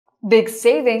Big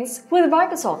savings with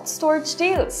Microsoft storage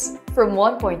deals. From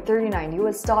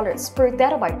 $1.39 per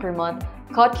terabyte per month,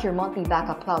 cut your monthly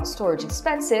backup cloud storage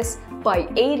expenses by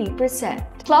 80%.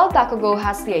 CloudBacko Go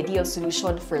has the ideal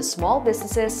solution for small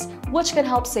businesses, which can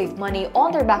help save money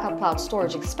on their backup cloud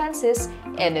storage expenses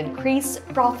and increase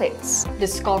profits.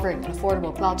 Discovering an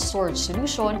affordable cloud storage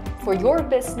solution for your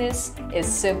business is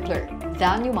simpler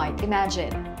than you might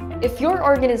imagine. If your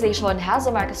organization has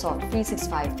a Microsoft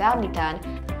 365 family plan,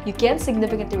 you can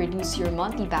significantly reduce your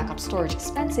monthly backup storage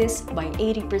expenses by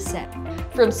 80%.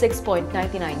 From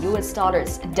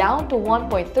 $6.99 down to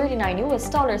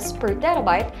 $1.39 per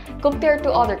terabyte compared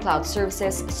to other cloud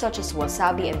services such as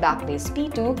Wasabi and Backblaze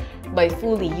P2 by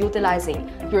fully utilizing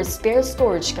your spare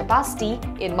storage capacity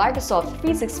in Microsoft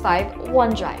 365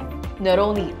 OneDrive. Not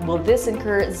only will this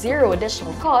incur zero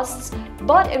additional costs,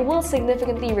 but it will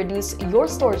significantly reduce your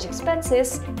storage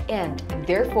expenses and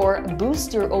therefore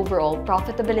boost your overall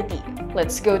profitability.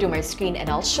 Let's go to my screen and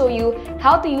I'll show you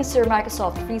how to use your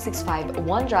Microsoft 365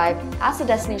 OneDrive as a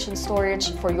destination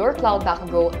storage for your CloudBacko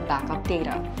Go backup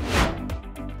data.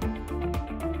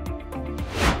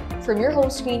 From your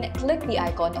home screen, click the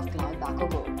icon of CloudBacko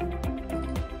Go.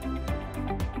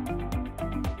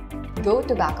 Go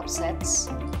to Backup Sets.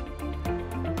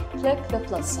 Click the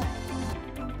plus sign.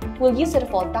 We'll use the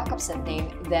default backup set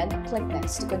name, then click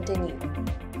Next to continue.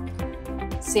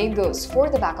 Same goes for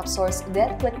the backup source,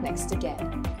 then click Next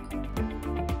again.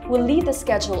 We'll leave the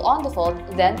schedule on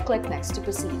default, then click Next to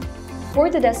proceed. For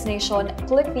the destination,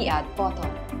 click the Add button.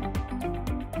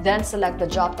 Then select the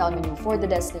drop-down menu for the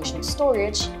destination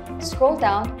storage, scroll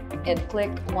down, and click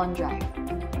OneDrive.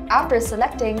 After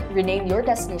selecting, rename your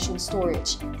destination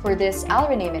storage. For this, I'll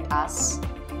rename it as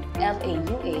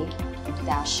LAUA-Drive.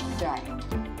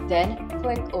 Then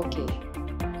click OK.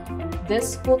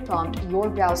 This will prompt your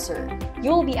browser.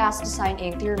 You will be asked to sign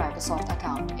in to your Microsoft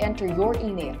account. Enter your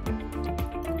email.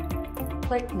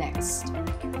 Click Next.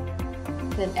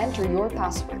 Then enter your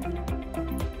password.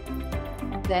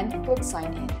 Then click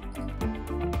Sign in.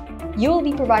 You will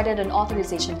be provided an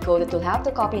authorization code that you'll have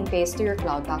to copy and paste to your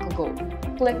CloudBacko Go.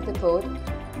 Click the code,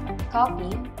 copy,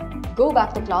 go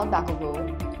back to CloudBacko Go,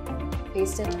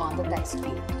 paste it on the text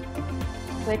field.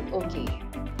 Click OK.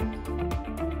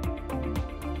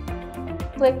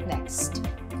 Click Next.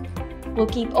 We'll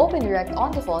keep OpenDirect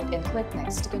on default and click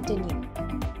Next to continue.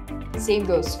 Same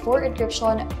goes for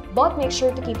encryption, but make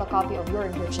sure to keep a copy of your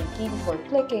encryption key before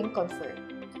clicking Confirm.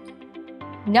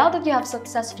 Now that you have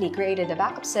successfully created a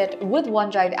backup set with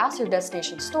OneDrive as your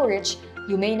destination storage,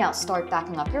 you may now start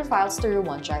backing up your files to your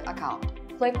OneDrive account.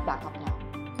 Click Backup now.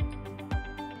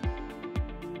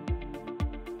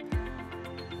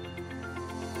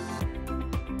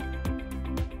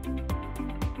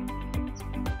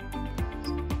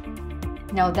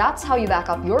 Now that's how you back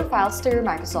up your files to your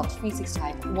Microsoft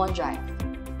 365 OneDrive.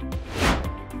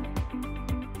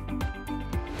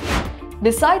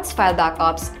 Besides file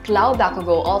backups, CloudBacko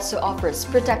Go also offers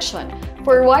protection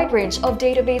for a wide range of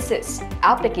databases,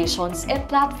 applications, and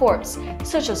platforms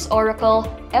such as Oracle,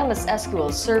 MS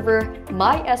SQL Server,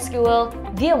 MySQL,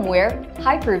 VMware,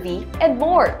 Hyper-V, and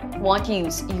more. Want to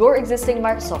use your existing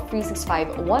Microsoft 365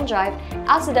 OneDrive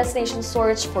as a destination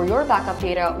storage for your backup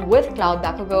data with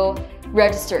CloudBacko Go?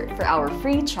 Register for our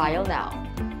free trial now.